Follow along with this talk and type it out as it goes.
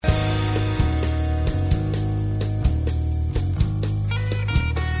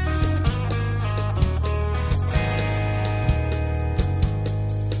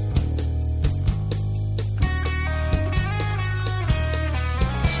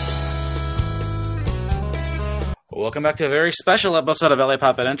Welcome back to a very special episode of LA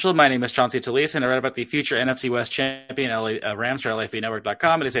Confidential. My name is Chauncey Talese, and I read about the future NFC West champion Rams for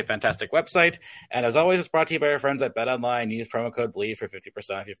LAFBnetwork.com. It is a fantastic website, and as always, it's brought to you by our friends at BetOnline. Use promo code BLEAV for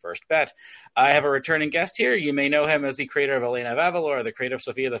 50% off your first bet. I have a returning guest here. You may know him as the creator of Elena of Avalor, the creator of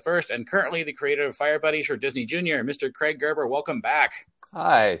Sophia the First, and currently the creator of Fire Buddies for Disney Junior. Mr. Craig Gerber, welcome back.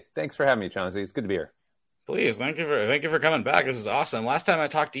 Hi, thanks for having me, Chauncey. It's good to be here. Please, thank you for coming back. This is awesome. Last time I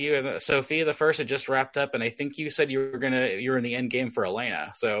talked to you, Sophia the First had just wrapped up, and I think you said you were in the end game for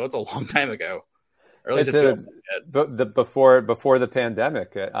Elena. So it's a long time ago. Or at least it feels like before the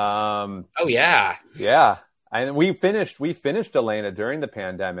pandemic. Oh yeah, and we finished Elena during the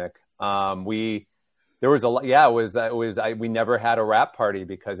pandemic. We never had a wrap party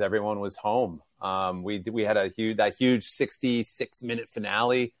because everyone was home. We had that huge 66-minute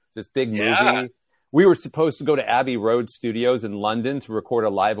finale, this big movie. Yeah. We were supposed to go to Abbey Road Studios in London to record a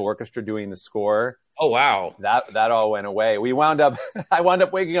live orchestra doing the score. Oh wow! That all went away. I wound up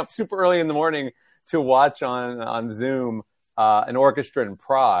waking up super early in the morning to watch on Zoom an orchestra in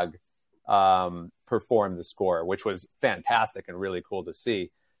Prague perform the score, which was fantastic and really cool to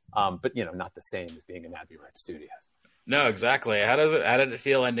see. But not the same as being in Abbey Road Studios. No, exactly. How did it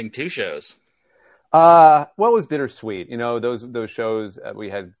feel ending two shows? Well, it was bittersweet. Those shows we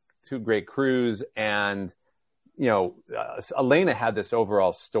had two great crews, and Elena had this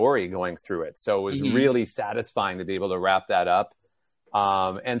overall story going through it, so it was really satisfying to be able to wrap that up.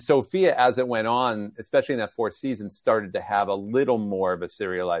 And Sophia, as it went on, especially in that fourth season, started to have a little more of a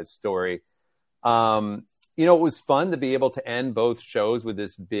serialized story. It was fun to be able to end both shows with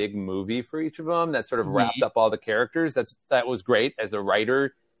this big movie for each of them that sort of wrapped up all the characters. That was great. As a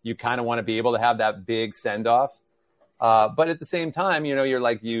writer, you kind of want to be able to have that big send off. But at the same time,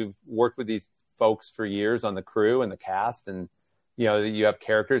 you've worked with these folks for years on the crew and the cast, and you have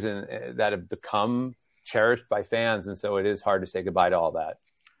characters that have become cherished by fans, and so it is hard to say goodbye to all that.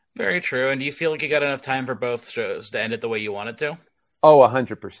 Very true. And do you feel like you got enough time for both shows to end it the way you wanted to? Oh,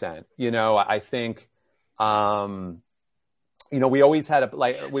 100%. I think, we always had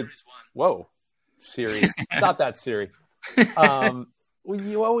whoa, Siri, stop that, Siri.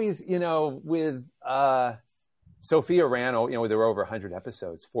 You always, with Sophia ran, there were over 100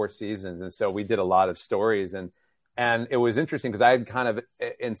 episodes, 4 seasons. And so we did a lot of stories. And it was interesting because I had kind of,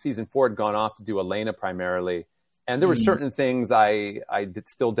 in season 4, had gone off to do Elena primarily. And there were certain things I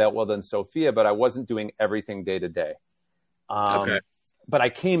still dealt with in Sophia, but I wasn't doing everything day to day. Okay. But I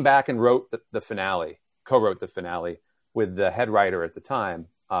came back and wrote the finale, co-wrote the finale with the head writer at the time,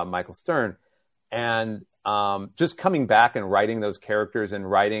 Michael Stern. And just coming back and writing those characters and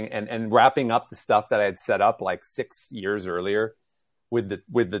writing and wrapping up the stuff that I had set up like 6 years earlier with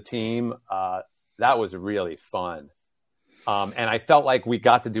the team, that was really fun. And I felt like we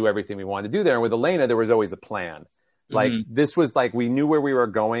got to do everything we wanted to do there. And with Elena, there was always a plan. Like this was like, we knew where we were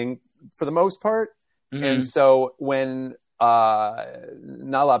going for the most part. And so when,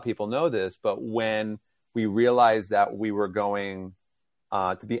 not a lot of people know this, but when we realized that we were going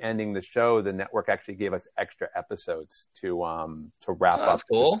to be ending the show, the network actually gave us extra episodes to wrap up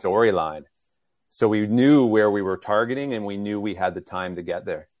the storyline. So we knew where we were targeting, and we knew we had the time to get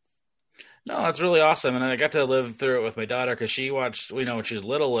there. No, that's really awesome. And I got to live through it with my daughter because she watched, when she was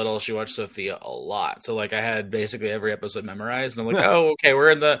little, she watched Sophia a lot. So like I had basically every episode memorized, and I'm like, oh, okay,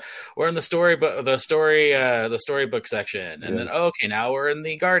 we're in the storybook section, and then okay, now we're in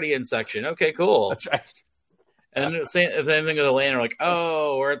the Guardian section. Okay, cool. That's right. And the same thing with Elena. We're like,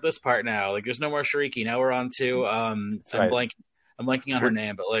 oh, we're at this part now. Like, there's no more Shrieky. Now we're on to I'm blanking on her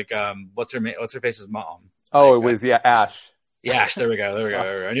name, but like, what's her face's mom? Oh, it was Ash. Yash, there we go.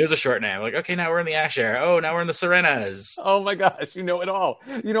 And it was a short name. Like, okay, now we're in the Ash era. Oh, now we're in the Serenas. Oh my gosh, you know it all.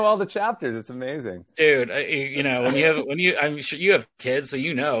 You know all the chapters. It's amazing, dude. I'm sure you have kids, so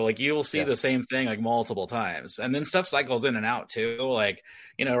like you will see the same thing like multiple times, and then stuff cycles in and out too. Like,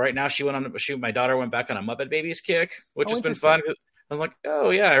 right now my daughter went back on a Muppet Babies kick, which has been fun. I'm like,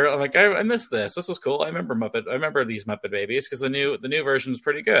 oh yeah, I'm like, I missed this. This was cool. I remember these Muppet Babies because the new version is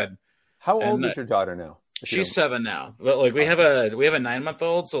pretty good. How old is your daughter now? She's 7 now, but like we have a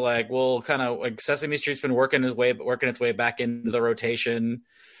 9-month-old, so like we'll kind of like Sesame Street's been working its way back into the rotation.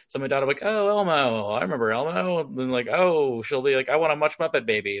 So my daughter like, oh, Elmo, I remember Elmo. Then like, oh, she'll be like, I want to watch Muppet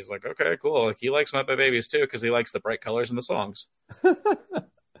Babies. Like, okay, cool. Like he likes Muppet Babies too because he likes the bright colors and the songs.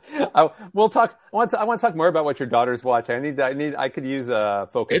 We'll talk. I want to talk more about what your daughters watch. I could use a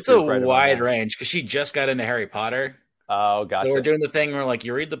focus. It's a wide range because she just got into Harry Potter. Oh, gotcha. So we're doing the thing where like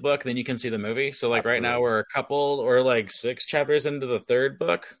you read the book, then you can see the movie. So like Absolutely. Right now we're a couple or like 6 chapters into the 3rd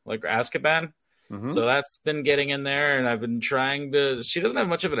book, like Azkaban. Mm-hmm. So that's been getting in there, and I've been trying to. She doesn't have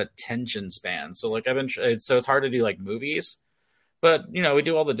much of an attention span, so like so it's hard to do like movies. But you know, we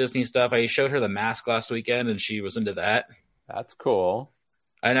do all the Disney stuff. I showed her The Mask last weekend, and she was into that. That's cool.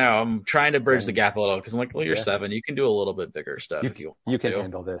 I know. I'm trying to bridge the gap a little because I'm like, well, you're 7. You can do a little bit bigger stuff if you want. You can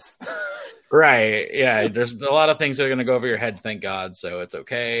handle this. Right. Yeah. There's a lot of things that are going to go over your head, thank God. So it's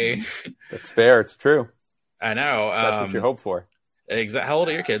okay. It's fair. It's true. I know. That's what you hope for. How old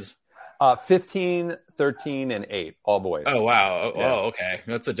are your kids? 15, 13, and 8, all boys. Oh, wow. Oh, okay.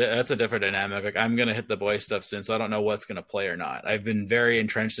 That's a different dynamic. Like, I'm going to hit the boy stuff soon, so I don't know what's going to play or not. I've been very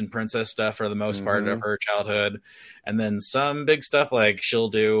entrenched in princess stuff for the most part of her childhood. And then some big stuff like she'll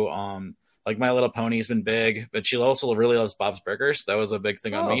do, like My Little Pony's been big, but she also really loves Bob's Burgers. That was a big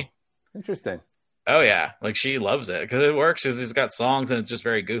thing on me. Interesting. Oh, yeah. Like, she loves it because it works. It's got songs and it's just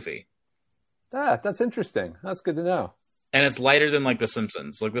very goofy. That's interesting. That's good to know. And it's lighter than like The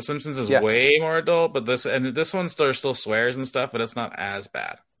Simpsons. Like The Simpsons is way more adult, but this one still swears and stuff, but it's not as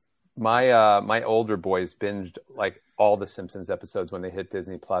bad. My older boys binged like all the Simpsons episodes when they hit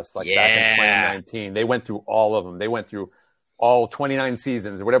Disney Plus, like back in 2019. They went through all of them. They went through all 29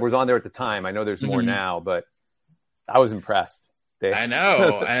 seasons or whatever was on there at the time. I know there's more now, but I was impressed. I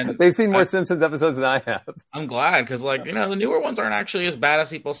know, and they've seen more Simpsons episodes than I have. I'm glad because, like, you know, the newer ones aren't actually as bad as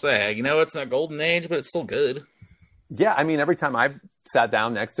people say. You know, it's a golden age, but it's still good. Yeah, I mean, every time I've sat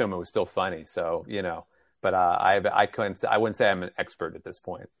down next to him, it was still funny. So, you know, but I wouldn't say I'm an expert at this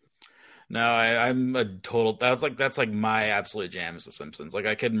point. No, I'm a total. That's like my absolute jam is The Simpsons. Like,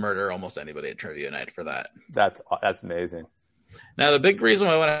 I could murder almost anybody at trivia night for that. That's amazing. Now, the big reason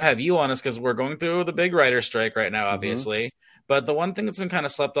why I want to have you on is because we're going through the big writer strike right now, obviously. But the one thing that's been kind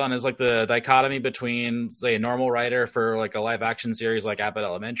of slept on is like the dichotomy between, say, a normal writer for like a live action series like Abbott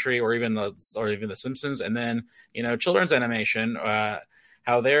Elementary or even the Simpsons, and then, you know, children's animation,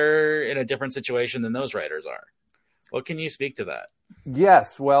 how they're in a different situation than those writers are. What can you speak to that?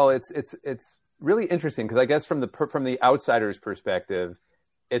 Yes, well, it's really interesting because I guess from the outsider's perspective,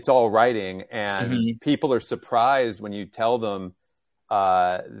 it's all writing, and people are surprised when you tell them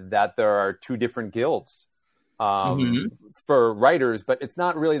that there are 2 different guilds. For writers, but it's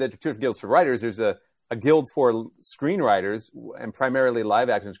not really that there are 2 guilds for writers. There's a guild for screenwriters and primarily live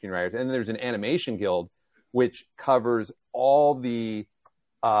action screenwriters. And then there's an animation guild, which covers all the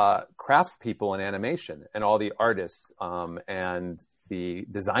craftspeople in animation and all the artists and the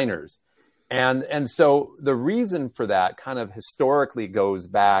designers. And so the reason for that kind of historically goes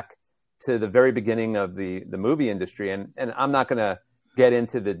back to the very beginning of the movie industry. And I'm not going to get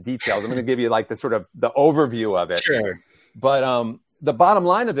into the details. I'm going to give you like the sort of the overview of it. Sure. But the bottom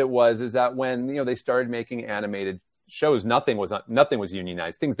line of it is that when, you know, they started making animated shows, nothing was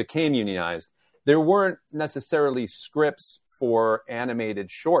unionized. Things became unionized. There weren't necessarily scripts for animated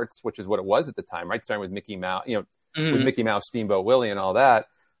shorts, which is what it was at the time, right? Starting with Mickey Mouse, you know, with Mickey Mouse, Steamboat Willie, and all that.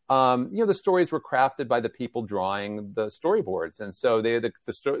 You know, the stories were crafted by the people drawing the storyboards, and so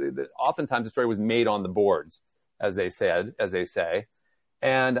oftentimes the story was made on the boards, as they say.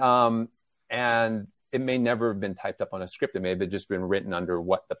 And it may never have been typed up on a script. It may have just been written under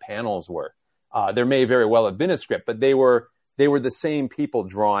what the panels were. There may very well have been a script, but they were the same people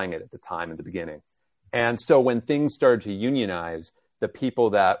drawing it at the time, at the beginning. And so when things started to unionize, the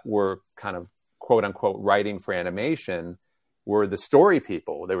people that were kind of quote unquote writing for animation were the story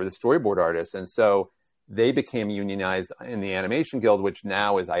people. They were the storyboard artists. And so they became unionized in the Animation Guild, which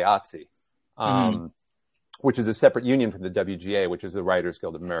now is IATSE. Which is a separate union from the WGA, which is the Writers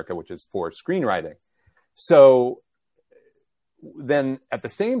Guild of America, which is for screenwriting. So then at the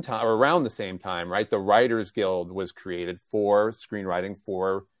same time, or around the same time, right, the Writers Guild was created for screenwriting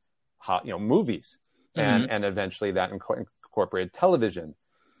for, you know, movies. And eventually that incorporated television.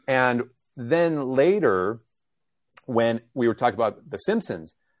 And then later, when we were talking about The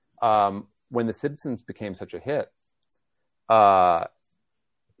Simpsons, when The Simpsons became such a hit,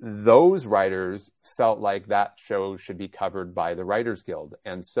 those writers felt like that show should be covered by the Writers Guild.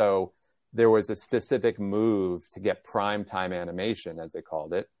 And so there was a specific move to get primetime animation, as they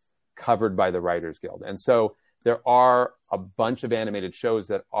called it, covered by the Writers Guild. And so there are a bunch of animated shows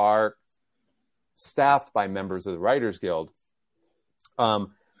that are staffed by members of the Writers Guild.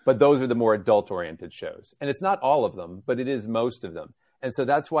 But those are the more adult-oriented shows. And it's not all of them, but it is most of them. And so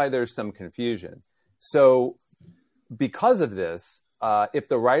that's why there's some confusion. So because of this, if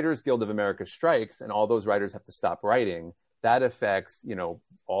the Writers Guild of America strikes and all those writers have to stop writing, that affects, you know,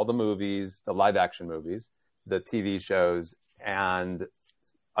 all the movies, the live action movies, the TV shows, and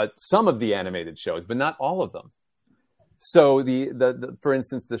some of the animated shows, but not all of them. So the for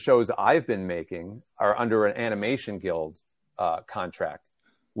instance, the shows I've been making are under an Animation Guild contract.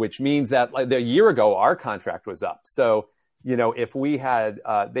 which means that like a year ago, our contract was up. So, if we had,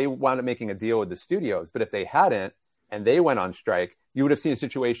 they wound up making a deal with the studios, but if they hadn't and they went on strike, you would have seen a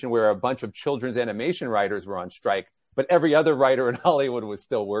situation where a bunch of children's animation writers were on strike, but every other writer in Hollywood was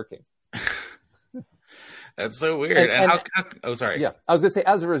still working. That's so weird. And oh, sorry. Yeah, I was going to say,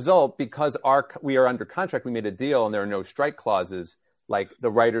 as a result, because we are under contract, we made a deal and there are no strike clauses, like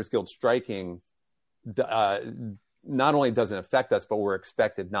the Writers Guild striking not only doesn't affect us, but we're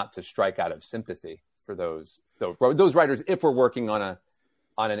expected not to strike out of sympathy for those writers if we're working on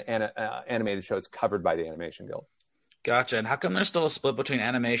an animated show that's covered by the Animation Guild. Gotcha. And how come there's still a split between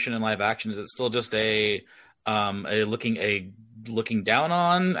animation and live action? Is it still just a looking down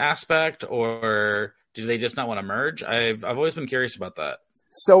on aspect, or do they just not want to merge? I've always been curious about that.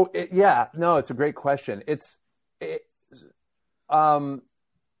 So it's a great question. There are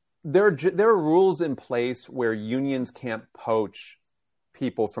rules in place where unions can't poach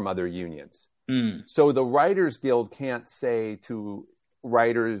people from other unions. So the Writers Guild can't say to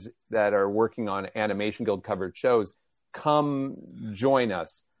writers that are working on Animation Guild covered shows, come join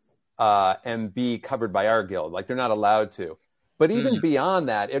us and be covered by our guild. Like, they're not allowed to. But even beyond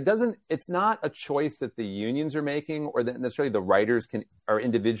that, it's not a choice that the unions are making or that necessarily the writers are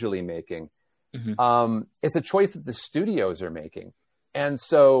individually making. It's a choice that the studios are making. And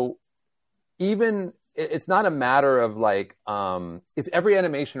so it's not a matter of like, if every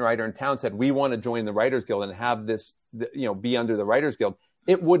animation writer in town said, we want to join the Writers Guild and have this, be under the Writers Guild,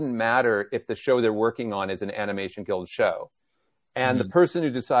 it wouldn't matter if the show they're working on is an Animation Guild show. And the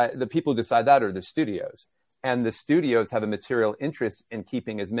people who decide that are the studios. And the studios have a material interest in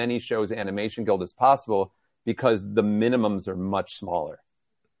keeping as many shows Animation Guild as possible because the minimums are much smaller.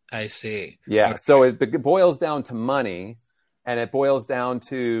 I see. Yeah. Okay. So it boils down to money, and it boils down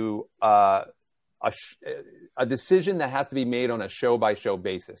to a decision that has to be made on a show-by-show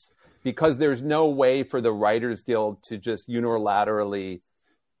basis, because there's no way for the Writers Guild to just unilaterally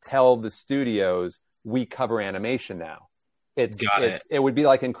tell the studios, we cover animation now. It would be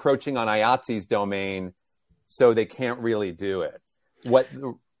like encroaching on IATSE's domain, so they can't really do it.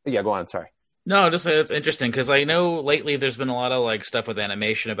 Go on, sorry. No, just it's interesting because I know lately there's been a lot of like stuff with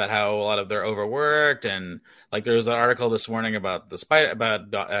animation about how a lot of they're overworked, and like there was an article this morning about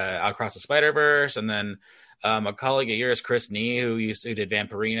Across the Spider-Verse, and then a colleague of yours, Chris Nee, who did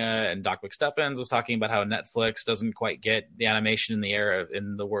Vampirina and Doc McStuffins, was talking about how Netflix doesn't quite get the animation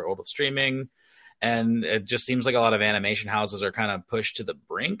in the world of streaming, and it just seems like a lot of animation houses are kind of pushed to the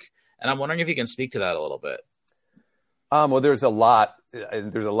brink. And I'm wondering if you can speak to that a little bit. Well, there's a lot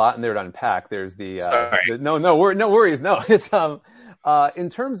in there to unpack. There's no worries. No, it's in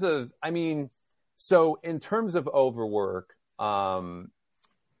terms of, in terms of overwork,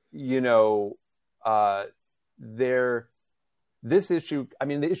 this issue,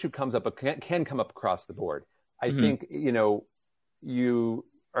 the issue comes up, can come up across the board. I think, you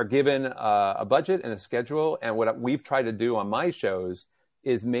are given a budget and a schedule. And what we've tried to do on my shows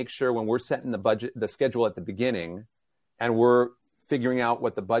is make sure when we're setting the schedule at the beginning, and we're figuring out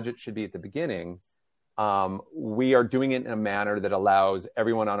what the budget should be at the beginning, we are doing it in a manner that allows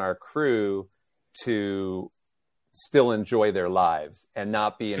everyone on our crew to still enjoy their lives and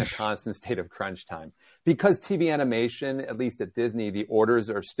not be in a constant state of crunch time. Because TV animation, at least at Disney, the orders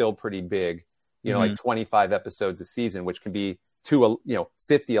are still pretty big, like 25 episodes a season, which can be 50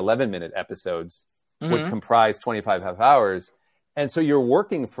 11-minute episodes would comprise 25 half hours. And so you're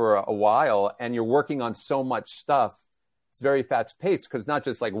working for a while, and you're working on so much stuff. It's very fast paced because not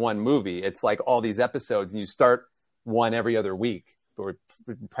just like one movie. It's like all these episodes, and you start one every other week, or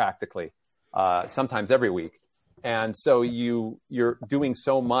practically, sometimes every week. And so you're doing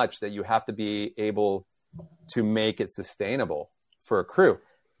so much that you have to be able to make it sustainable for a crew.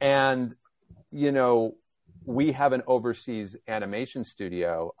 And, we have an overseas animation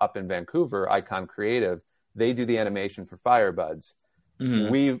studio up in Vancouver, Icon Creative. They do the animation for Firebuds.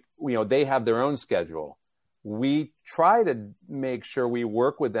 They have their own schedule. We try to make sure we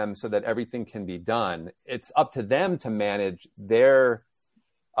work with them so that everything can be done. It's up to them to manage their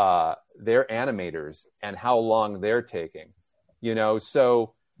animators and how long they're taking,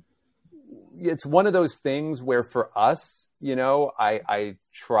 so it's one of those things where for us, I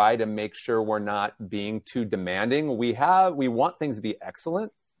try to make sure we're not being too demanding. We want things to be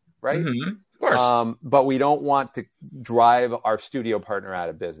excellent, right? Of course. But we don't want to drive our studio partner out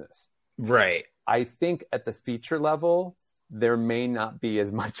of business. Right. I think at the feature level, there may not be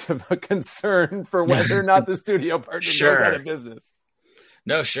as much of a concern for whether or not the studio partner goes out of business.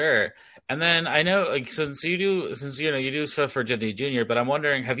 No, sure. And then I know, like, since you do stuff for Disney Junior, but I'm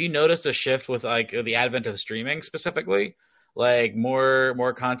wondering, have you noticed a shift with like the advent of streaming specifically? like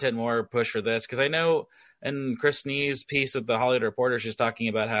more content, more push for this. Because I know in Chris Nee's piece with the Hollywood Reporter, she's talking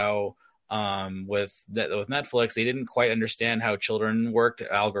about how with Netflix, they didn't quite understand how children worked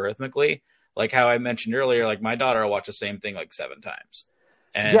algorithmically. Like how I mentioned earlier, like my daughter will watch the same thing like 7 times.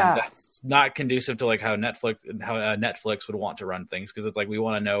 And that's not conducive to like how Netflix would want to run things, because it's like we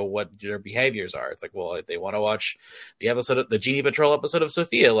want to know what their behaviors are. It's like, well, if they want to watch the episode of the Genie Patrol episode of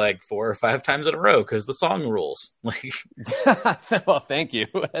Sophia like 4 or 5 times in a row because the song rules. Like, well, thank you.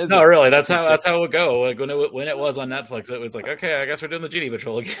 No, really, that's how it would go. Like when it was on Netflix, it was like, okay, I guess we're doing the Genie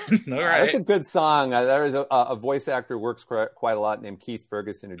Patrol again. All right, that's a good song. There is a voice actor who works quite a lot named Keith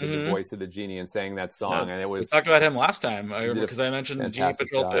Ferguson, who did the voice of the genie and sang that song. And it was, we talked about him last time because I mentioned the Genie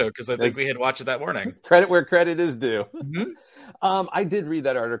Patrol too, because I think we had watched it that morning. Credit where credit is due. I did read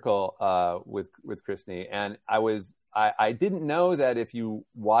that article with Christine, and I didn't know that if you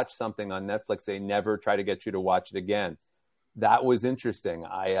watch something on Netflix, they never try to get you to watch it again. That was interesting.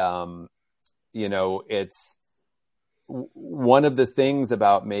 It's one of the things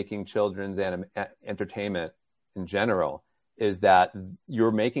about making children's entertainment in general is that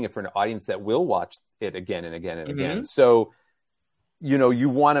you're making it for an audience that will watch it again and again and again. So, you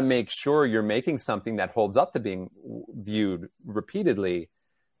want to make sure you're making something that holds up to being viewed repeatedly.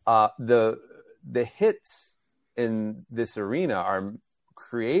 The hits in this arena are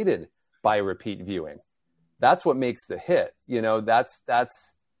created by repeat viewing. That's what makes the hit. That's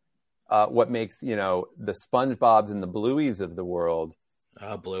what makes, the SpongeBobs and the Blueys of the world.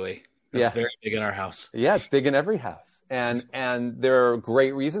 Bluey. That's very big in our house. Yeah, it's big in every house. And there are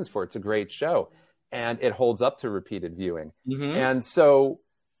great reasons for it. It's a great show. And it holds up to repeated viewing. And so,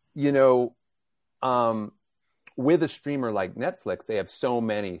 with a streamer like Netflix, they have so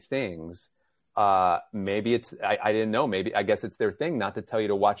many things. Maybe it's, I didn't know, maybe, I guess it's their thing not to tell you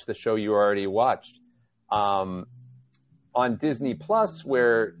to watch the show you already watched. On Disney Plus,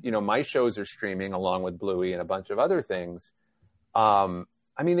 where, my shows are streaming along with Bluey and a bunch of other things.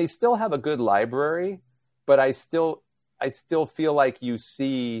 They still have a good library, but I still feel like you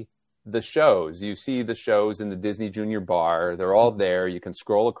see the shows in the Disney Junior bar. They're all there. You can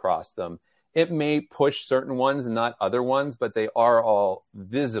scroll across them. It may push certain ones and not other ones, but they are all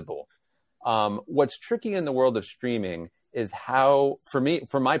visible. What's tricky in the world of streaming is how, from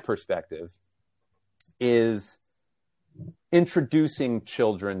my perspective, is introducing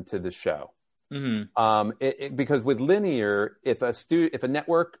children to the show. Because with linear, if a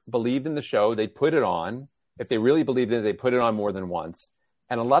network believed in the show, they'd put it on. If they really believed in it, they put it on more than once.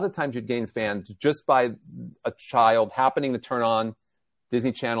 And a lot of times you'd gain fans just by a child happening to turn on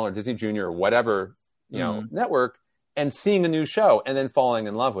Disney Channel or Disney Junior or whatever, network, and seeing a new show and then falling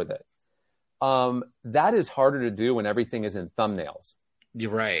in love with it. That is harder to do when everything is in thumbnails.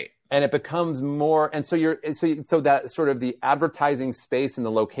 You're right. And it becomes more, and so that sort of the advertising space and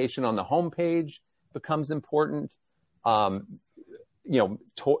the location on the homepage becomes important.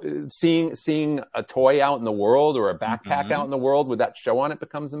 Seeing a toy out in the world or a backpack out in the world with that show on it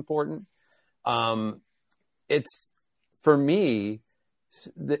becomes important. It's, for me,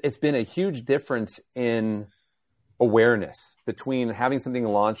 it's been a huge difference in awareness between having something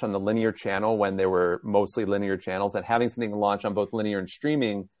launch on the linear channel when there were mostly linear channels and having something launch on both linear and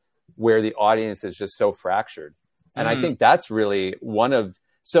streaming where the audience is just so fractured. And I think that's really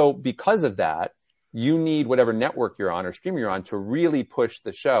so because of that, you need whatever network you're on or stream you're on to really push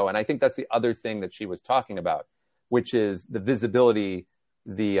the show. And I think that's the other thing that she was talking about, which is the visibility,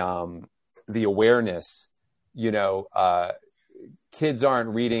 the awareness. Kids aren't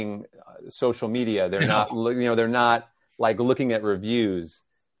reading social media. They're not, they're not like looking at reviews.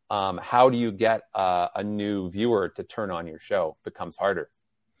 How do you get a new viewer to turn on your show? Becomes harder.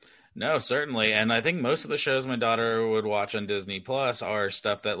 No, certainly. And I think most of the shows my daughter would watch on Disney Plus are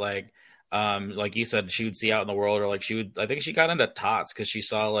stuff that like you said, she would see out in the world, or like I think she got into Tots because she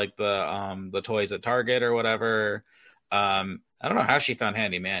saw like the toys at Target or whatever. I don't know how she found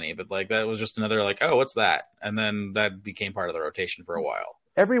Handy Manny, but like that was just another like, oh, what's that? And then that became part of the rotation for a while.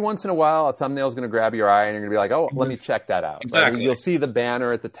 Every once in a while, a thumbnail is going to grab your eye and you're going to be like, oh, let me check that out. Exactly. Right? You'll see the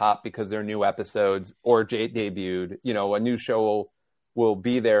banner at the top because there are new episodes or debuted. A new show will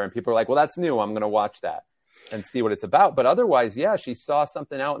be there and people are like, well, that's new. I'm going to watch that and see what it's about. But otherwise, yeah, she saw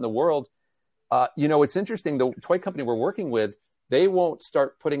something out in the world. It's interesting. The toy company we're working with, they won't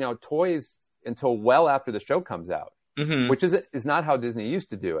start putting out toys until well after the show comes out, which is not how Disney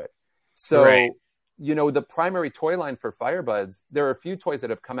used to do it. So, right. The primary toy line for Firebuds, there are a few toys that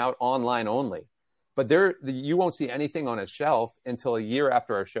have come out online only, but you won't see anything on a shelf until a year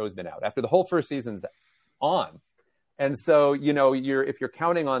after our show's been out, after the whole first season's on. And so, if you're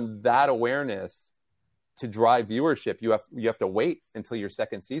counting on that awareness, to drive viewership, you have to wait until your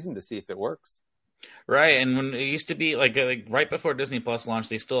second season to see if it works. Right, and when it used to be like right before Disney Plus launched,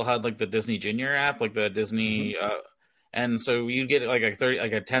 they still had like the Disney Junior app, like the Disney, and so you get like a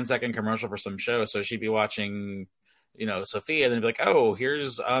 10-second commercial for some show. So she'd be watching, Sophia, and then be like, oh,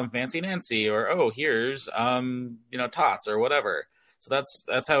 here's Fancy Nancy, or oh, here's Tots or whatever. So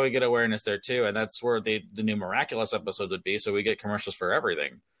that's how we get awareness there too, and that's where the new Miraculous episodes would be. So we get commercials for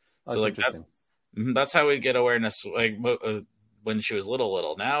everything. Oh, so like that's how we get awareness. Like. When she was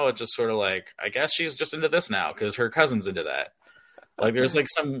little. Now it's just sort of like, I guess she's just into this now because her cousin's into that. Like there's like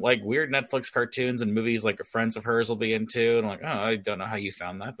some like weird Netflix cartoons and movies like friends of hers will be into, and I'm like, oh, I don't know how you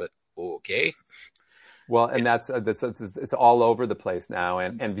found that, but okay. Well, and that's it's all over the place now,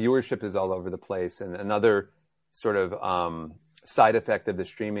 and viewership is all over the place. And another sort of side effect of the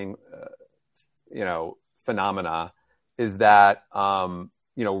streaming, phenomena is that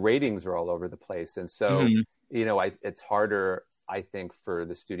ratings are all over the place, and so it's harder, I think, for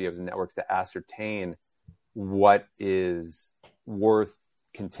the studios and networks to ascertain what is worth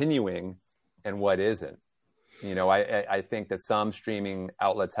continuing and what isn't. I think that some streaming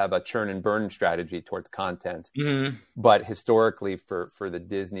outlets have a churn and burn strategy towards content, but historically for the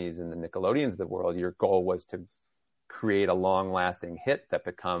Disneys and the Nickelodeons of the world, your goal was to create a long-lasting hit that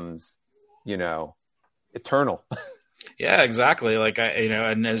becomes, eternal. Yeah, exactly. Like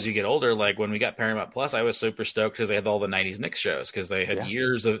and as you get older, like when we got Paramount Plus, I was super stoked because they had all the '90s Nick shows because they had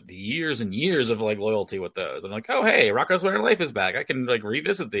years and years of like loyalty with those. I'm like, oh hey, Rocko's Modern Life is back. I can like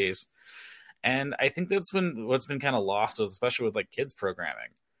revisit these, and I think that's what's been kind of lost, especially with like kids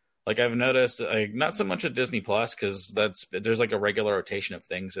programming. Like I've noticed, like not so much at Disney Plus because there's like a regular rotation of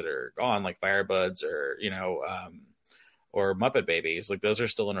things that are gone, like Firebuds or or Muppet Babies. Like those are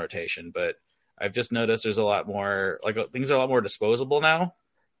still in rotation, but I've just noticed there's a lot more, like things are a lot more disposable now.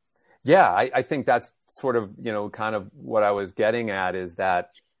 Yeah, I think that's sort of, kind of what I was getting at is that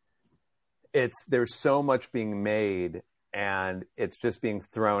there's so much being made and it's just being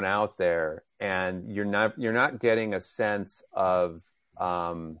thrown out there, and you're not getting a sense of,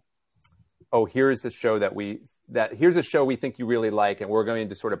 here's a show here's a show we think you really like, and we're going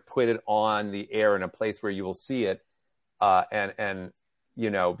to sort of put it on the air in a place where you will see it, and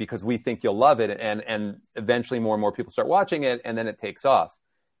because we think you'll love it, and eventually more and more people start watching it, and then it takes off.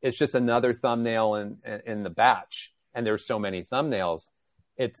 It's just another thumbnail in the batch, and there's so many thumbnails.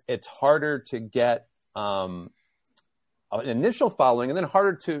 It's harder to get an initial following, and then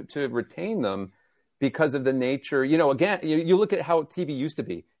harder to retain them because of the nature. Again, you look at how TV used to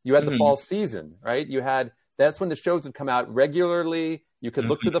be. You had the fall season, right? That's when the shows would come out regularly. You could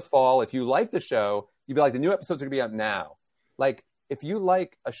look to the fall. If you like the show, you'd be like, the new episodes are going to be out now. Like, if you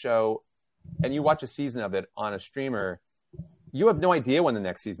like a show and you watch a season of it on a streamer, you have no idea when the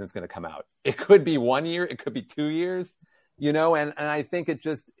next season is going to come out. It could be 1 year, it could be 2 years, and I think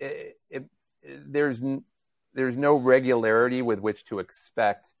there's no regularity with which to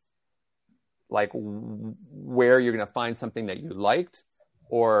expect, like, where you're going to find something that you liked,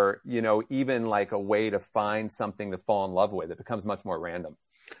 or, even like a way to find something to fall in love with. It becomes much more random.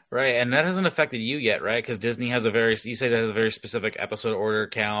 Right, and that hasn't affected you yet, right? Because Disney has a very specific episode order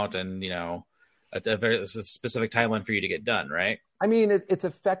count, and a very specific timeline for you to get done, right? I mean, it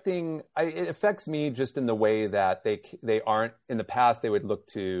affects me just in the way that they aren't, in the past they would look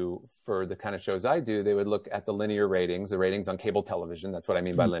to, for the kind of shows I do, they would look at the linear ratings, the ratings on cable television. That's what I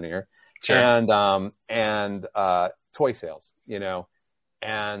mean by linear, sure. And toy sales,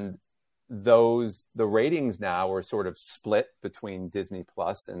 and the ratings now are sort of split between Disney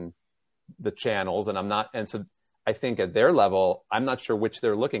Plus and the channels, and so I think at their level, I'm not sure which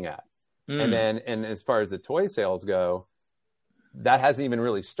they're looking at. And as far as the toy sales go, that hasn't even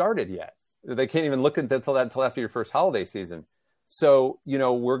really started yet. They can't even look until after your first holiday season. So,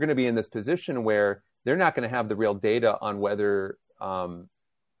 we're going to be in this position where they're not going to have the real data on whether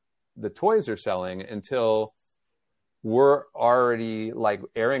the toys are selling until we're already like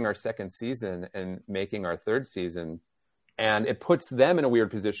airing our second season and making our third season. And it puts them in a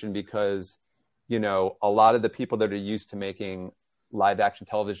weird position because, a lot of the people that are used to making live action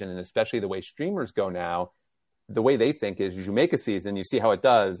television, and especially the way streamers go now, the way they think is you make a season, you see how it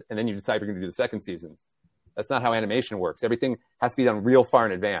does, and then you decide you're going to do the second season. That's not how animation works. Everything has to be done real far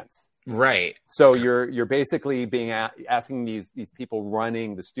in advance. Right. So you're basically asking these people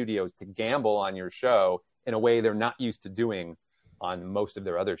running the studios to gamble on your show in a way they're not used to doing on most of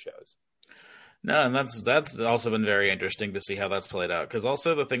their other shows. No, and that's also been very interesting to see how that's played out. Because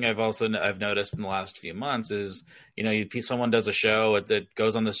also the thing I've noticed in the last few months is, someone does a show that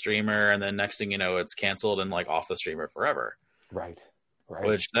goes on the streamer, and then next thing you know, it's canceled and like off the streamer forever. Right. Right.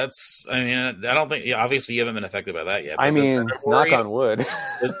 Which I mean, I don't think, obviously you haven't been affected by that yet. I mean, knock on wood.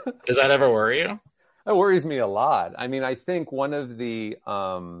 Does that ever worry you? That worries me a lot. I mean, I think one of the,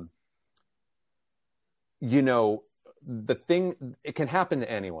 the thing, it can happen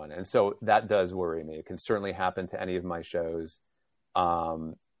to anyone. And so that does worry me. It can certainly happen to any of my shows.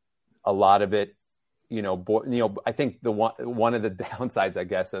 A lot of it, I think one of the downsides, I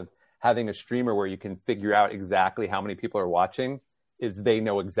guess, of having a streamer where you can figure out exactly how many people are watching is they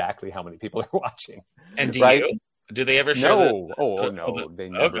know exactly how many people are watching. And do right? you? Do they ever show No. No, they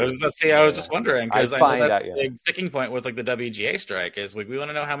never. I was just wondering, because I know that's a big sticking point with like the WGA strike is we want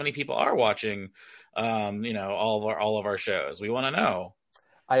to know how many people are watching, all of our shows. We want to know.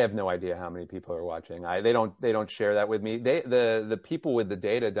 I have no idea how many people are watching. They don't share that with me. The people with the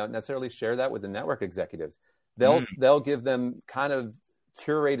data don't necessarily share that with the network executives. They'll give them kind of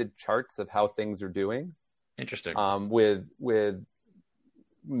curated charts of how things are doing. Interesting. With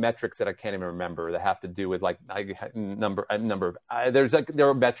metrics that I can't even remember that have to do with like there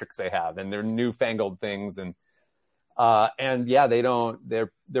are metrics they have, and they're newfangled things, and yeah,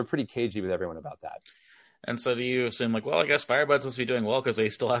 they're pretty cagey with everyone about that. And so do you assume like, well, I guess Firebuds must be doing well because they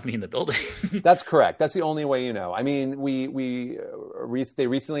still have me in the building? That's correct. That's the only way you know. I mean, they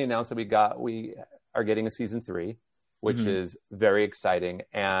recently announced that we are getting a season 3, which is very exciting.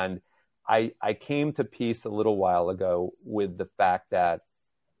 And I came to peace a little while ago with the fact that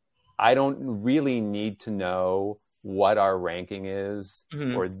I don't really need to know what our ranking is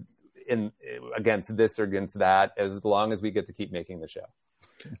or against this or against that, as long as we get to keep making the show.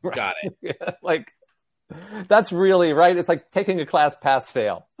 Right? Got it. Yeah, like, that's really right. It's like taking a class pass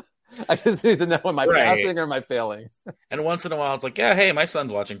fail. I just need to know, am I passing or am I failing? And once in a while, it's like, yeah, hey, my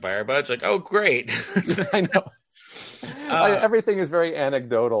son's watching Firebuds. Like, oh, great. I know. Everything is very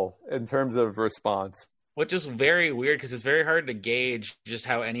anecdotal in terms of response. Which is very weird because it's very hard to gauge just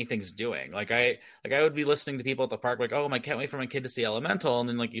how anything's doing. Like I would be listening to people at the park like, oh, I can't wait for my kid to see Elemental, and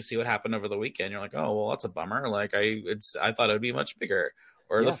then like you see what happened over the weekend. You're like, oh, well, that's a bummer. Like I thought it would be much bigger,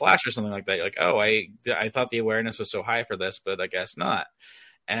 or The Flash or something like that. You're like, oh, I thought the awareness was so high for this, but I guess not.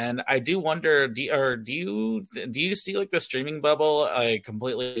 And I do wonder, do you see like the streaming bubble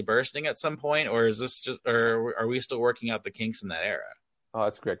completely bursting at some point, or is this just, or are we still working out the kinks in that era? Oh,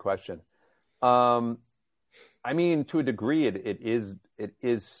 that's a great question. I mean, to a degree, it is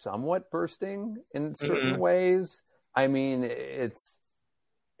somewhat bursting in certain ways. I mean, there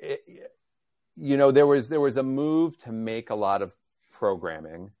was a move to make a lot of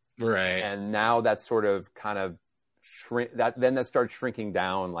programming, right? And now that's sort of kind of that started shrinking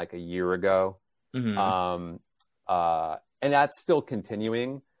down like a year ago, and that's still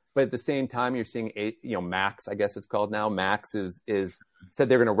continuing. But at the same time, you're seeing Max, I guess it's called now. Max is said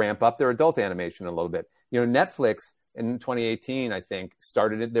they're going to ramp up their adult animation a little bit. Netflix in 2018, I think,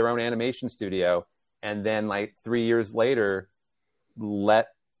 started their own animation studio, and then like 3 years later, let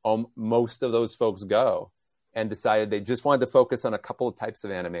most of those folks go and decided they just wanted to focus on a couple of types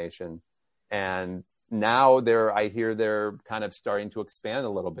of animation. And now I hear they're kind of starting to expand a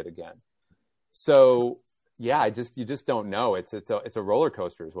little bit again. So yeah, you just don't know. It's a roller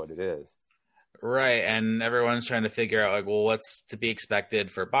coaster is what it is. Right, and everyone's trying to figure out, like, well, what's to be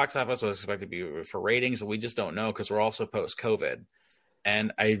expected for box office, what's expected to be for ratings, but we just don't know because we're also post-COVID.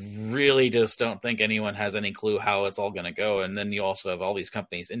 And I really just don't think anyone has any clue how it's all going to go. And then you also have all these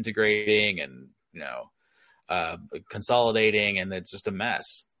companies integrating and, consolidating, and it's just a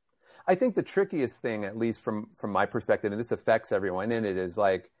mess. I think the trickiest thing, at least from my perspective, and this affects everyone in it, is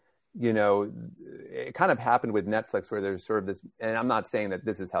like, it kind of happened with Netflix where there's sort of this, and I'm not saying that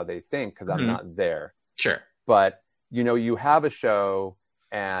this is how they think because I'm not there. Sure. But, you have a show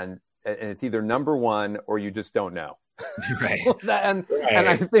and it's either number one or you just don't know. Right. And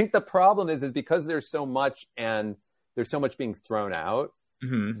I think the problem is because there's so much and there's so much being thrown out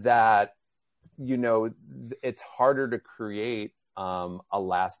that, it's harder to create a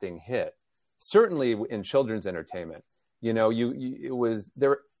lasting hit. Certainly in children's entertainment, it was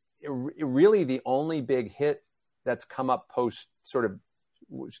there. Really the only big hit that's come up post sort of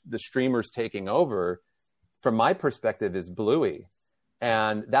the streamers taking over, from my perspective, is Bluey.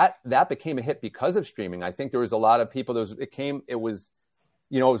 And that became a hit because of streaming. I think there was a lot of people, it was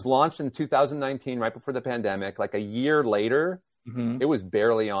launched in 2019, right before the pandemic. Like a year later, it was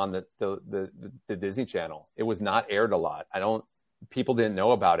barely on the Disney Channel. It was not aired a lot. People didn't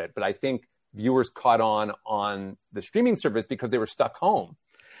know about it, but I think viewers caught on the streaming service because they were stuck home.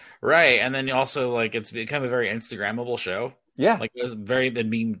 Right, and then also like it's become a very Instagrammable show. Yeah, like it was very been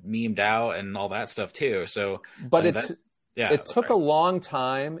memed out and all that stuff too. So, but Yeah, It that's took right. a long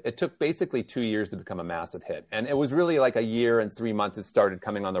time. It took basically 2 years to become a massive hit. And it was really like a year and 3 months it started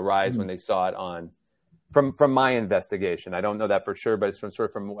coming on the rise when they saw it on, from my investigation. I don't know that for sure, but it's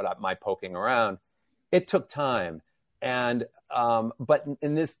from my poking around. It took time. And, but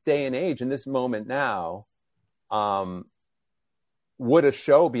in this day and age, in this moment now, would a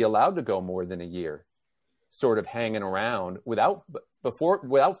show be allowed to go more than a year sort of hanging around without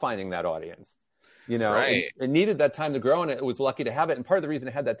finding that audience? You know, Right. it needed that time to grow, and it was lucky to have it. And part of the reason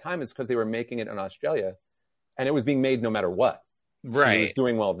it had that time is because they were making it in Australia, and it was being made no matter what. It was Right.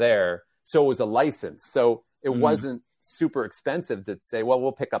 doing well there. So it was a license. So it wasn't super expensive to say, well,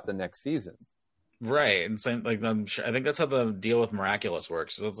 we'll pick up the next season. Right. And same, like, I'm sure, I think that's how the deal with Miraculous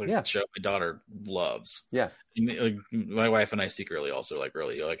works. So that's like Yeah. a show my daughter loves. Yeah. And, like, my wife and I secretly also like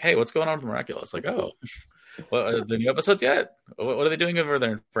really like, hey, what's going on with Miraculous? Like, oh, well, the new episodes yet? What are they doing over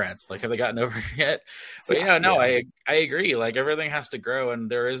there in France? Like, have they gotten over yet? But yeah, no, I agree. Like, everything has to grow,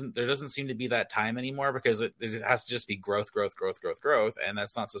 and there doesn't seem to be that time anymore, because it has to just be growth, and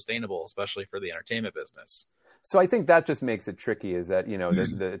that's not sustainable, especially for the entertainment business. So I think that just makes it tricky, is that, you know,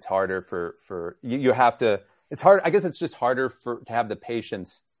 it's harder for you have to, it's hard. I guess it's just harder to have the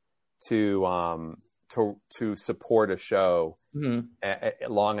patience to support a show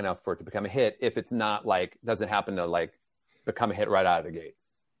long enough for it to become a hit, if it's not like, doesn't happen to like become a hit right out of the gate.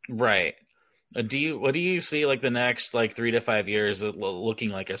 Right. What do you see like the next like 3 to 5 years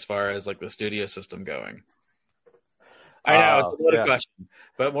looking like, as far as like the studio system going? I know it's a loaded question,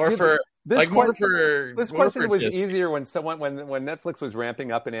 but more for this question was Disney. easier when Netflix was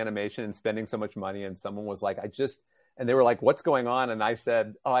ramping up in animation and spending so much money, and someone was like, and they were like, what's going on? And I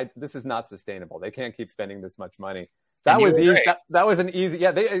said, this is not sustainable. They can't keep spending this much money. That was easy. Right. That was an easy.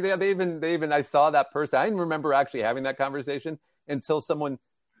 Yeah, they even I saw that person. I didn't remember actually having that conversation until someone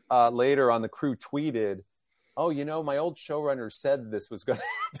later on the crew tweeted, "Oh, you know, my old showrunner said this was going to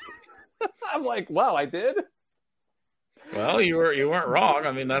happen." I'm like, wow, I did. Well, you weren't wrong.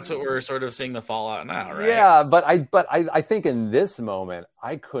 I mean, that's what we're sort of seeing the fallout now, right? Yeah, but I think in this moment,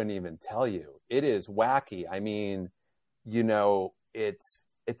 I couldn't even tell you. It is wacky. I mean, you know, it's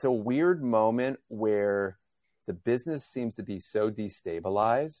a weird moment where the business seems to be so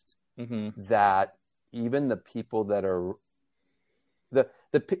destabilized that even the people that are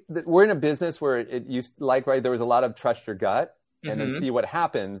we're in a business where it used, like, right, there was a lot of trust your gut and then see what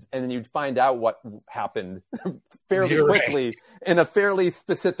happens, and then you'd find out what happened fairly quickly in a fairly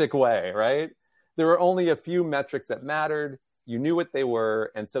specific way, right? There were only a few metrics that mattered. You knew what they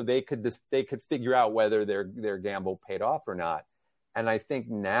were, and so they could figure out whether their gamble paid off or not. And I think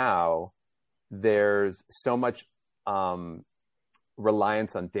now there's so much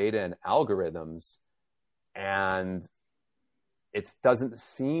reliance on data and algorithms, and it doesn't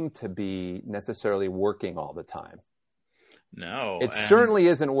seem to be necessarily working all the time. No, it certainly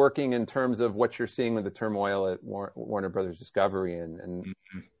isn't working in terms of what you're seeing with the turmoil at Warner Brothers Discovery and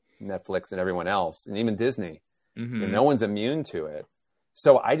Netflix and everyone else, and even Disney. And no one's immune to it.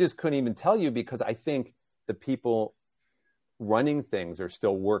 So I just couldn't even tell you, because I think the people running things are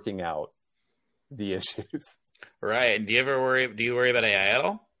still working out the issues. Right. And do you worry about AI at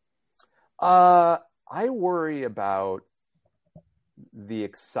all? I worry about the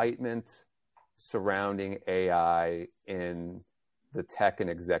excitement surrounding AI in the tech and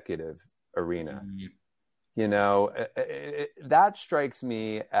executive arena. You know, that strikes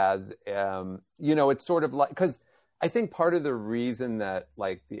me as, you know, it's sort of like, because I think part of the reason that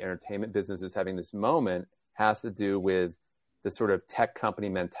like the entertainment business is having this moment has to do with the sort of tech company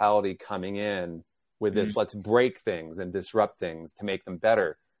mentality coming in with this, let's break things and disrupt things to make them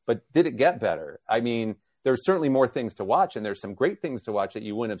better. But did it get better? I mean, there's certainly more things to watch, and there's some great things to watch that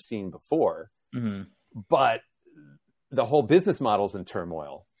you wouldn't have seen before. But the whole business model's in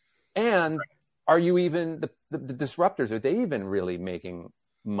turmoil. And are you even, the disruptors, are they even really making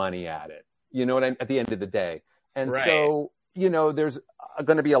money at it? You know what I mean? At the end of the day. And so, you know, there's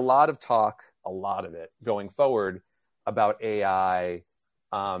going to be a lot of talk, a lot of it going forward about AI.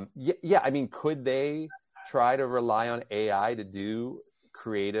 I mean, could they try to rely on AI to do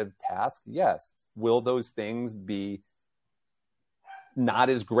creative tasks? Yes. Will those things be not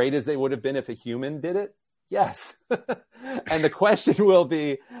as great as they would have been if a human did it? Yes. And the question will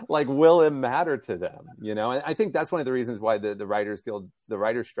be, like, will it matter to them? You know, and I think that's one of the reasons why the Writers Guild, the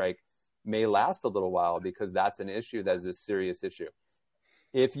writer's strike may last a little while, because that's an issue that is a serious issue.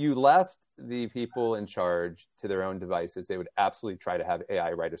 If you left the people in charge to their own devices, they would absolutely try to have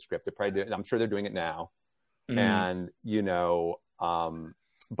AI write a script. They're probably I'm sure they're doing it now. And, you know,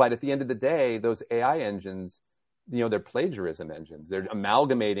 but at the end of the day, those AI engines, you know, they're plagiarism engines. They're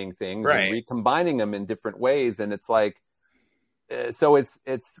amalgamating things and recombining them in different ways. And it's like, so it's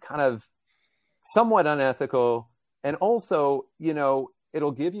kind of somewhat unethical, and also,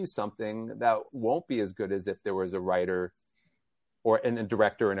 it'll give you something that won't be as good as if there was a writer or a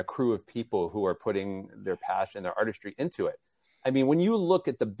director and a crew of people who are putting their passion, their artistry into it. I mean, when you look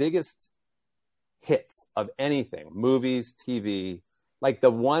at the biggest hits of anything, movies, TV, like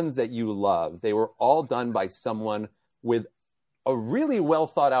the ones that you love, they were all done by someone with a really well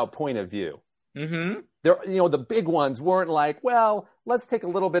thought out point of view. Mm-hmm. The big ones weren't like, well, let's take a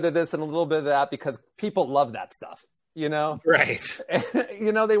little bit of this and a little bit of that because people love that stuff, Right.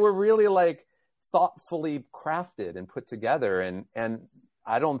 They were really like thoughtfully crafted and put together. And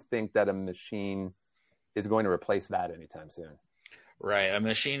I don't think that a machine is going to replace that anytime soon. Right. A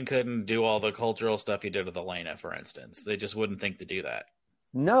machine couldn't do all the cultural stuff you did with Elena, for instance. They just wouldn't think to do that.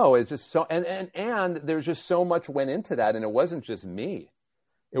 No, it's just so, and there's just so much went into that. And it wasn't just me.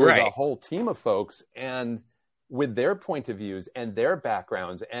 It was a whole team of folks, and with their point of views and their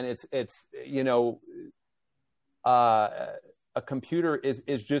backgrounds. And it's a computer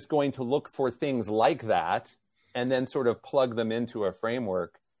is just going to look for things like that and then sort of plug them into a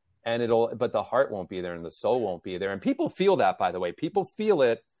framework, and but the heart won't be there and the soul won't be there. And people feel that, by the way. People feel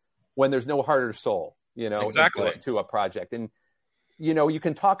it when there's no heart or soul, exactly, to a project. And, you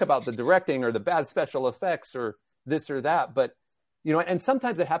can talk about the directing or the bad special effects or this or that, but and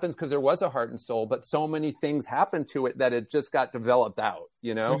sometimes it happens because there was a heart and soul, but so many things happened to it that it just got developed out,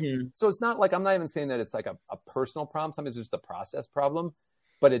 Mm-hmm. So it's not like, I'm not even saying that it's like a personal problem. Sometimes it's just a process problem,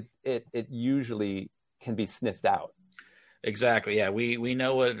 but it usually can be sniffed out. Exactly. Yeah. We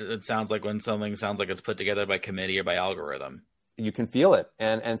know what it sounds like when something sounds like it's put together by committee or by algorithm. You can feel it.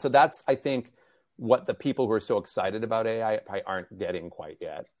 And so that's, I think, what the people who are so excited about AI probably aren't getting quite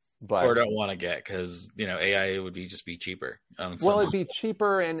yet. Or don't want to get, because AI would just be cheaper. It'd be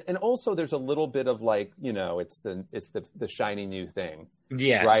cheaper, and also there's a little bit of like, it's the shiny new thing,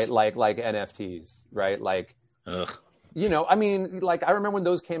 yes, right? Like NFTs, right? Like, ugh. I mean, like I remember when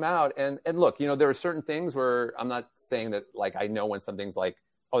those came out, and look, there are certain things where I'm not saying that like I know when something's like,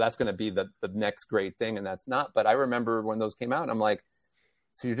 oh, that's going to be the next great thing, and that's not. But I remember when those came out, and I'm like,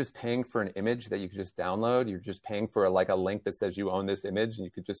 so you're just paying for an image that you could just download. You're just paying for a link that says you own this image, and you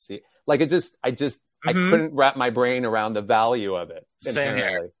could just see. Like I couldn't wrap my brain around the value of it. Same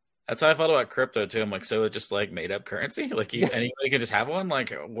here. That's how I felt about crypto too. I'm like, so it just like made up currency? Like anybody can just have one?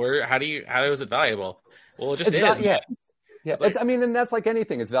 Like how is it valuable? Well, it just is. Yeah. And that's like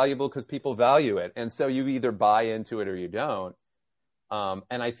anything. It's valuable because people value it, and so you either buy into it or you don't.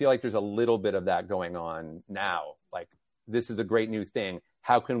 And I feel like there's a little bit of that going on now. Like, this is a great new thing.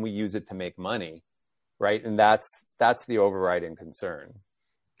 How can we use it to make money, right? And that's the overriding concern.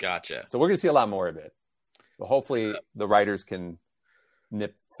 Gotcha. So we're going to see a lot more of it. But hopefully the writers can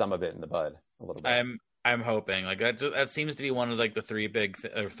nip some of it in the bud a little bit. I'm hoping like that seems to be one of like the three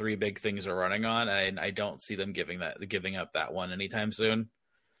big things we're running on, and I don't see them giving up that one anytime soon.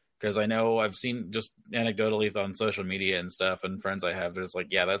 Because I know I've seen just anecdotally on social media and stuff, and friends I have, there's like,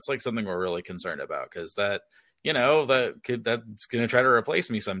 yeah, that's like something we're really concerned about, because that's going to try to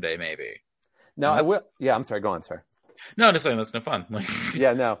replace me someday, maybe. No, I will. Yeah, I'm sorry. Go on, sir. No, I'm just saying that's no fun.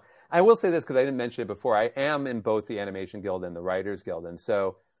 Yeah, no. I will say this because I didn't mention it before. I am in both the Animation Guild and the Writers Guild, and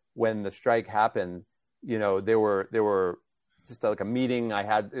so when the strike happened, there were just like a meeting I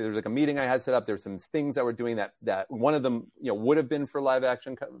had. There was like a meeting I had set up. There were some things that were doing that one of them, would have been for live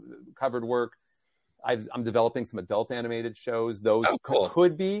action covered work. I'm developing some adult animated shows. Those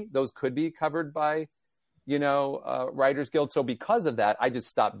could be covered by, Writers Guild. So because of that, I just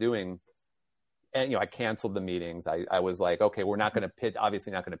stopped doing, and I canceled the meetings. I was like, okay, we're not going to pitch.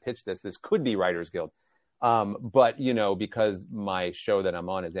 Obviously, not going to pitch this. This could be Writers Guild. But because my show that I'm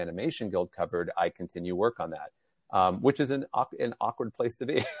on is Animation Guild covered, I continue work on that, which is an awkward place to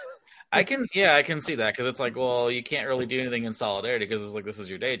be. I can see that, because it's like, well, you can't really do anything in solidarity because it's like, this is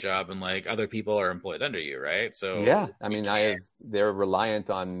your day job, and like other people are employed under you, right? So yeah, I mean, they're reliant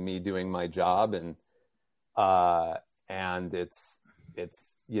on me doing my job, and it's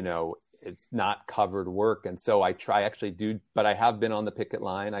not covered work, and so I actually do, but I have been on the picket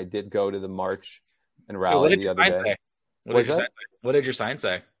line. I did go to the march and rally the other day. What did your sign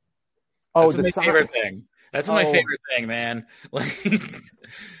say? Oh, that's my favorite thing. That's my favorite thing, man. Like,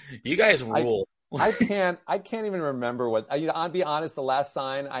 you guys rule. I can't even remember what. I'll be honest. The last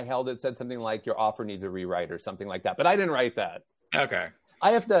sign I held, it said something like "Your offer needs a rewrite" or something like that. But I didn't write that. Okay.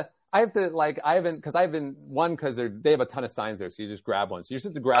 I have to like, because they have a ton of signs there, so you just grab one. So you just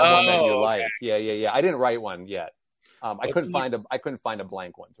have to grab one that you like. Yeah. I didn't write one yet. I couldn't find a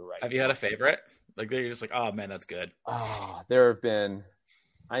blank one to write. Have you had a favorite? Like, you're just like, oh man, that's good. Oh, there have been.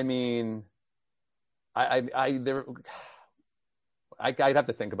 I mean, I'd have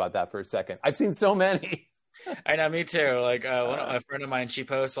to think about that for a second. I've seen so many. I know, me too. Like a friend of mine, she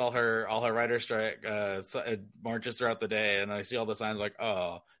posts all her writer strike marches throughout the day, and I see all the signs like,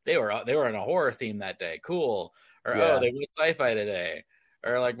 oh, they were in a horror theme that day, cool, or oh, they went sci-fi today,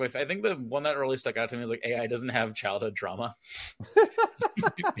 or like I think the one that really stuck out to me was like AI doesn't have childhood trauma.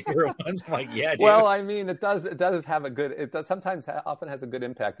 Favorite ones, I'm like, yeah, dude. Well, I mean, it does have often has a good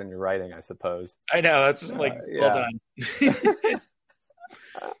impact on your writing, I suppose. I know, that's just like well done.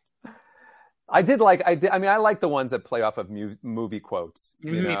 I mean, I like the ones that play off of movie quotes.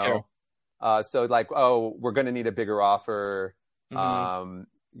 Me too. So like, oh, we're going to need a bigger offer. Mm-hmm.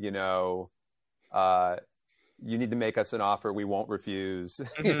 You need to make us an offer we won't refuse.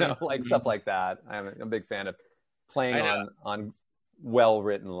 Mm-hmm. Stuff like that. I'm a big fan of playing on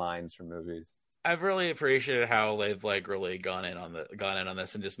well-written lines from movies. I've really appreciated how they've like really gone in on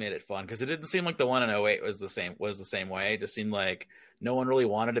this and just made it fun, because it didn't seem like the one in 2008 was the same way. It just seemed like no one really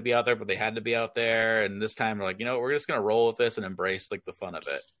wanted to be out there, but they had to be out there. And this time, they're like, we're just gonna roll with this and embrace like the fun of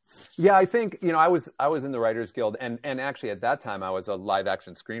it. Yeah, I think I was in the Writers Guild, and actually at that time I was a live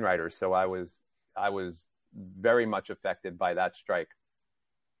action screenwriter, so I was very much affected by that strike.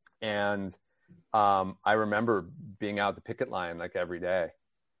 And I remember being out the picket line like every day,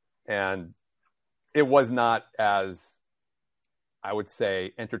 and it was not as, I would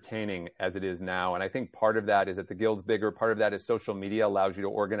say, entertaining as it is now. And I think part of that is that the Guild's bigger. Part of that is social media allows you to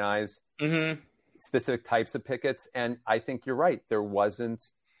organize specific types of pickets. And I think you're right. There wasn't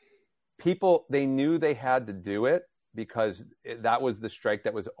people, they knew they had to do it because that was the strike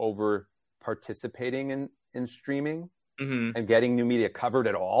that was over participating in streaming and getting new media covered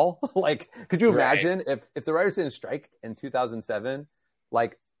at all. Like, could you imagine if the writers didn't strike in 2007,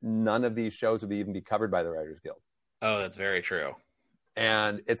 like, none of these shows would even be covered by the Writers Guild. Oh, that's very true.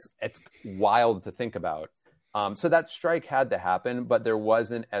 And it's wild to think about. So that strike had to happen, but there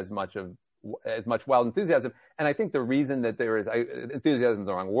wasn't as much wild enthusiasm. And I think the reason that there is, enthusiasm is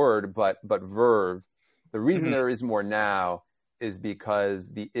the wrong word, but verve, the reason there is more now is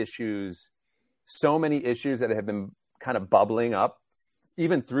because so many issues that have been kind of bubbling up,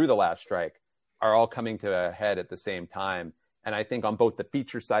 even through the last strike, are all coming to a head at the same time. And I think on both the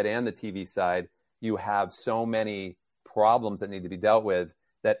feature side and the TV side, you have so many problems that need to be dealt with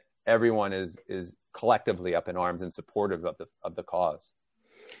that everyone is collectively up in arms and supportive of the cause.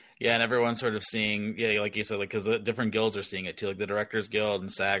 Yeah, and everyone's sort of seeing, like you said, like, because the different guilds are seeing it too. Like the Directors Guild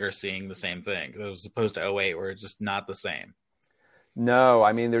and SAG are seeing the same thing, as opposed to 2008, where it's just not the same. No,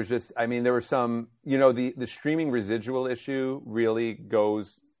 I mean, there were some, the streaming residual issue really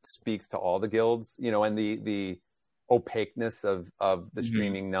speaks to all the guilds, and the opaqueness of the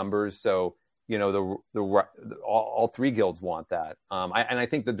streaming numbers. So, all three guilds want that. And I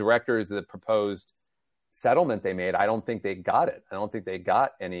think the directors, the proposed settlement they made, I don't think they got it. I don't think they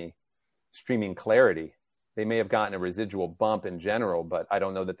got any streaming clarity. They may have gotten a residual bump in general, but I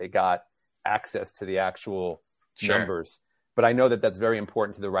don't know that they got access to the actual numbers. But I know that that's very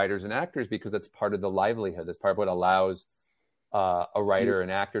important to the writers and actors because that's part of the livelihood. That's part of what allows a writer and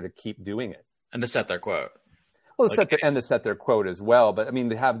actor to keep doing it. And to set their quote. Well, to set their quote as well. But I mean,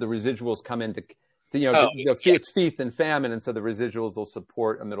 they have the residuals come in to it's feast and famine. And so the residuals will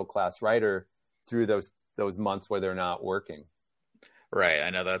support a middle-class writer through those months where they're not working. Right. I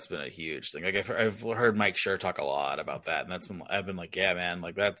know that's been a huge thing. Like I've heard Mike Schur talk a lot about that. And I've been like, yeah, man,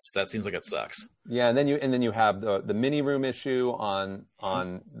 like that seems like it sucks. Yeah. And then you have the mini room issue on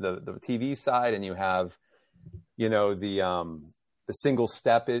the TV side, and you have, the single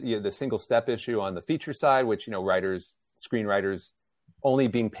step issue on the feature side, which, screenwriters only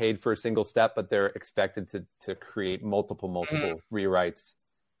being paid for a single step, but they're expected to create multiple rewrites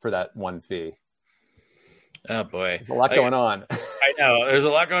for that one fee. Oh boy, there's a lot going on. I know there's a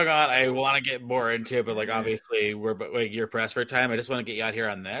lot going on. I want to get more into it, but obviously you're pressed for time. I just want to get you out here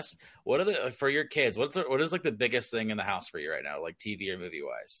on this. What are for your kids? What is like the biggest thing in the house for you right now, like TV or movie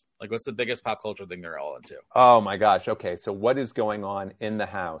wise? Like, what's the biggest pop culture thing they're all into? Oh my gosh. Okay, so what is going on in the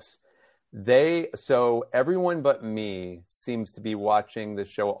house? So everyone but me seems to be watching the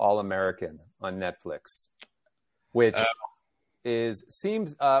show All American on Netflix, which. I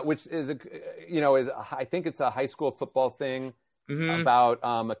think it's a high school football thing about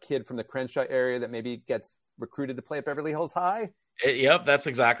a kid from the Crenshaw area that maybe gets recruited to play at Beverly Hills High. Yep, that's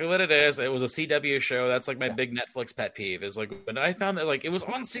exactly what it is. It was a CW show. That's like my big Netflix pet peeve is like when I found that like it was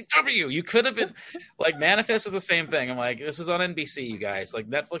on CW. You could have been like Manifest is the same thing. I'm like, this is on NBC, you guys. Like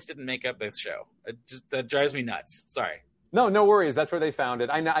Netflix didn't make up this show. That drives me nuts. Sorry. No worries. That's where they found it.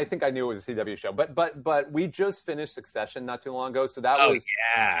 I think I knew it was a CW show, but we just finished Succession not too long ago. So that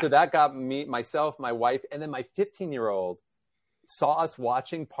so that got me, myself, my wife, and then my 15-year-old saw us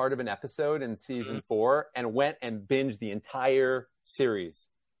watching part of an episode in season 4 and went and binged the entire series.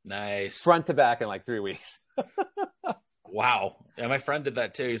 Nice. Front to back in like 3 weeks. Wow. Yeah, my friend did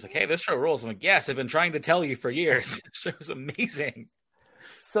that too. He's like, hey, this show rules. I'm like, yes, I've been trying to tell you for years. This show's amazing.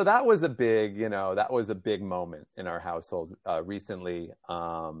 So that was a big, moment in our household recently. We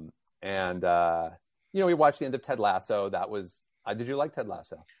watched the end of Ted Lasso. That was, did you like Ted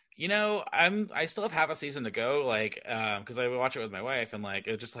Lasso? I still have half a season to go, like, because I would watch it with my wife, and like,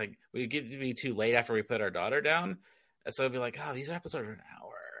 it was just like, we'd get to be too late after we put our daughter down. So it'd be like, oh, these episodes are an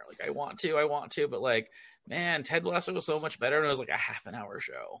hour. Like, I want to, but like, man, Ted Lasso was so much better, and it was like a half an hour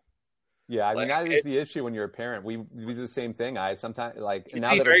show. Yeah, I mean, that is the issue when you're a parent. We do the same thing. I sometimes like you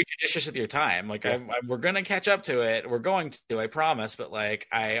now be very judicious with your time. Like, yeah. We're gonna catch up to it. We're going to, I promise. But like,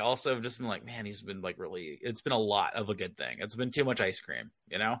 I also have just been like, man, he's been like really. It's been a lot of a good thing. It's been too much ice cream,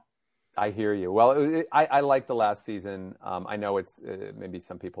 I hear you. Well, I liked the last season. I know it's maybe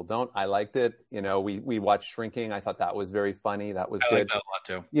some people don't. I liked it. We watched Shrinking. I thought that was very funny. That was good. I like that a lot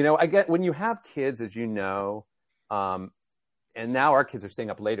too. I get when you have kids, as you know, and now our kids are staying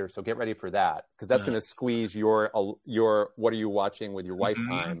up later, so get ready for that, because that's going to squeeze your what are you watching with your wife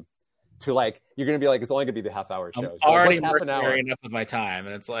time to like, you're going to be like, it's only going to be the half-hour show. I'm already mercenary enough with my time,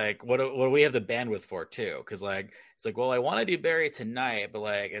 and it's like, what do we have the bandwidth for too? Because like, it's like, well, I want to do Barry tonight, but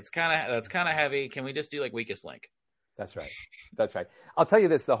like, that's kind of heavy. Can we just do like Weakest Link? That's right. I'll tell you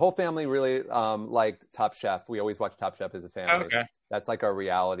this: the whole family really liked Top Chef. We always watch Top Chef as a family. Okay. That's like our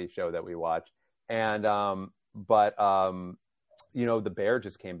reality show that we watch. And The Bear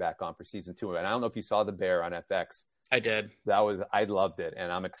just came back on for season 2, and I don't know if you saw The Bear on FX. I did. I loved it,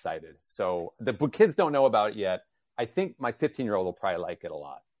 and I'm excited. So the kids don't know about it yet. I think my 15-year-old will probably like it a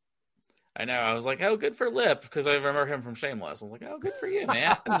lot. I know. I was like, oh, good for Lip, because I remember him from Shameless. I was like, oh, good for you,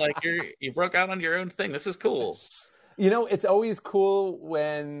 man. Like, you broke out on your own thing. This is cool. It's always cool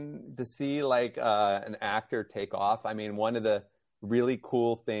to see like an actor take off. I mean, one of the really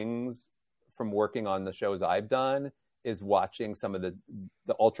cool things from working on the shows I've done is watching some of the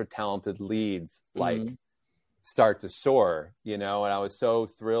ultra talented leads like start to soar, and I was so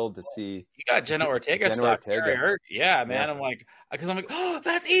thrilled to see. You got Jenna Ortega stuff. Yeah, man. Yeah. I'm like, oh,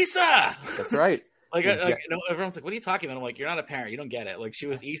 that's Issa. That's right. Everyone's like, what are you talking about? I'm like, you're not a parent. You don't get it. Like, she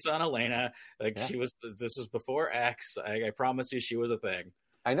was Issa and Elena. Like, yeah. This was before X. I promise you she was a thing.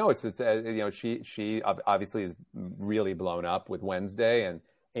 I know she obviously is really blown up with Wednesday, and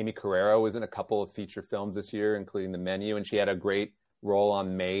Amy Carrero was in a couple of feature films this year, including The Menu, and she had a great role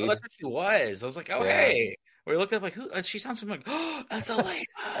on Maid. Oh, that's what she was. I was like, oh, yeah. Hey. We looked up like, who? She sounds something like, oh, that's Elena.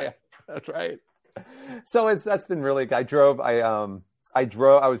 Yeah, that's right. So that's been really. I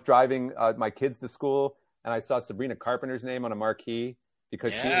was driving my kids to school, and I saw Sabrina Carpenter's name on a marquee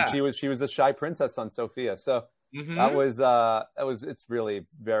because she was a shy princess on Sophia. So it's really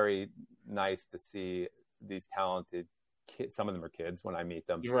very nice to see these talented kids. Some of them are kids when I meet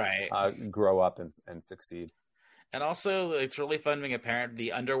them, right? Grow up and succeed. And also, it's really fun being a parent.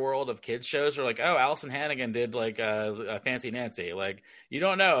 The underworld of kids shows are like, oh, Allison Hannigan did like a Fancy Nancy. Like, you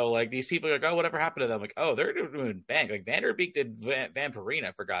don't know. Like, these people are like, oh, whatever happened to them? Like, oh, they're doing Bank. Like, Vanderbeek did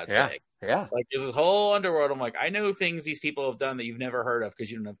Vampirina, for God's sake. Yeah. Like, there's this whole underworld. I'm like, I know things these people have done that you've never heard of because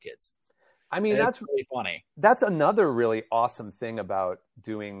you don't have kids. I mean, that's really funny. That's another really awesome thing about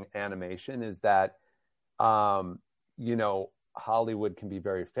doing animation is that, Hollywood can be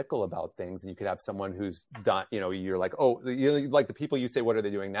very fickle about things, and you could have someone who's done, you're like, oh, like the people you say, what are they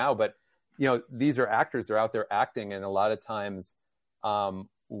doing now? But, these are actors, they're out there acting. And a lot of times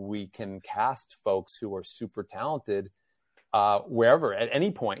we can cast folks who are super talented wherever, at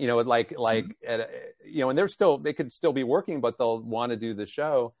any point, and they could still be working, but they'll want to do the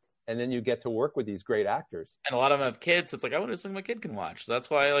show. And then you get to work with these great actors. And a lot of them have kids. So it's like, I want to do something my kid can watch. So that's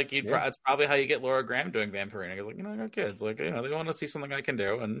why, like, it's probably how you get Laura Graham doing Vampirina. Like, I got kids. Like, they want to see something I can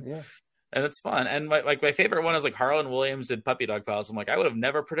do. And it's fun. And my favorite one is, like, Harlan Williams did Puppy Dog Pals. I'm like, I would have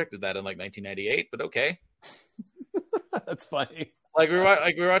never predicted that in, like, 1998, but okay. That's funny. Like, we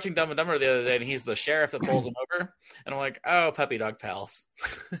were watching Dumb and Dumber the other day, and he's the sheriff that pulls him over. And I'm like, oh, Puppy Dog Pals.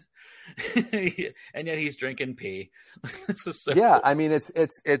 And yet he's drinking pee. This is so cool. I mean, it's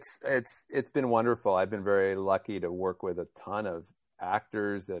been wonderful. I've been very lucky to work with a ton of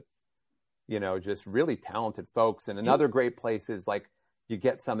actors that, just really talented folks. And another great place is like you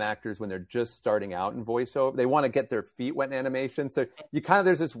get some actors when they're just starting out in voiceover, they want to get their feet wet in animation. So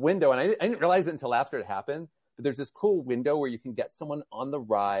there's this window, and I didn't realize it until after it happened, but there's this cool window where you can get someone on the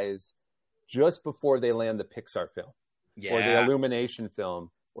rise just before they land the Pixar film or the Illumination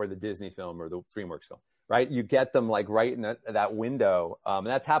film, or the Disney film, or the DreamWorks film, right? You get them like right in that window. And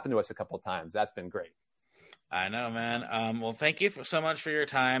that's happened to us a couple of times. That's been great. I know, man. Well, thank you so much for your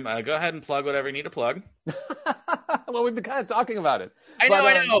time. Go ahead and plug whatever you need to plug. Well, we've been kind of talking about it. I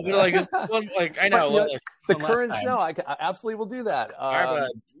know, but like, I know. But, the current show, I absolutely will do that.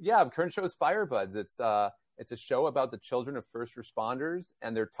 Firebuds. Yeah, current show is Firebuds. It's a show about the children of first responders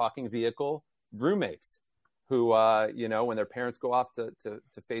and their talking vehicle roommates who, when their parents go off to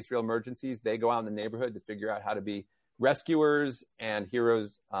face real emergencies, they go out in the neighborhood to figure out how to be rescuers and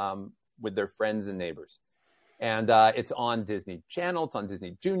heroes with their friends and neighbors. And it's on Disney Channel, it's on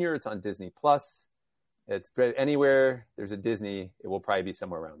Disney Junior, it's on Disney Plus. It's anywhere there's a Disney, it will probably be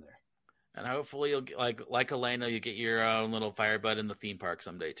somewhere around there. And hopefully you'll like Elena, you get your own little Firebud in the theme park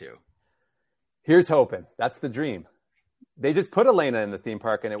someday too. Here's hoping. That's the dream. They just put Elena in the theme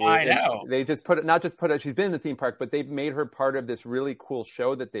park, and I know. They just put it. Not just put it. She's been in the theme park, but they've made her part of this really cool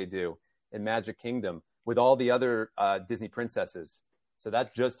show that they do in Magic Kingdom with all the other Disney princesses. So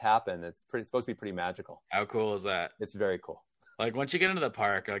that just happened. It's supposed to be pretty magical. How cool is that? It's very cool. Like once you get into the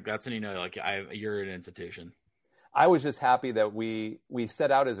park, like that's when you know, like you're an institution. I was just happy that we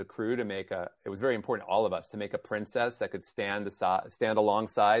set out as a crew to make it was very important to all of us to make a princess that could stand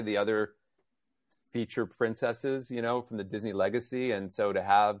alongside the other feature princesses, from the Disney legacy. And so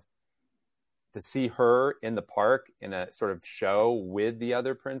to see her in the park in a sort of show with the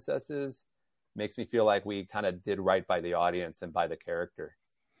other princesses makes me feel like we kind of did right by the audience and by the character.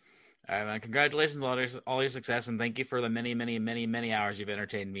 All right, man. Congratulations on all your success, and thank you for the many, many, many, many hours you've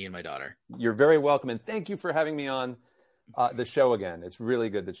entertained me and my daughter. You're very welcome, and thank you for having me on the show again. It's really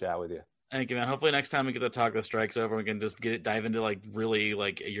good to chat with you. Thank you, man. Hopefully next time we get to talk, the strike's over, we can just dive into really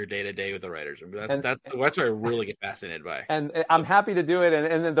your day to day with the writers. That's what I really get fascinated by. And I'm happy to do it.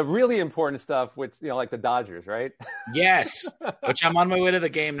 And then the really important stuff, which like the Dodgers, right? Yes, which I'm on my way to the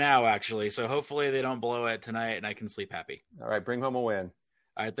game now, actually. So hopefully they don't blow it tonight, and I can sleep happy. All right, bring home a win.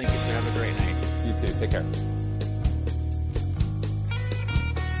 All right, thank you, sir. Have a great night. You too. Take care.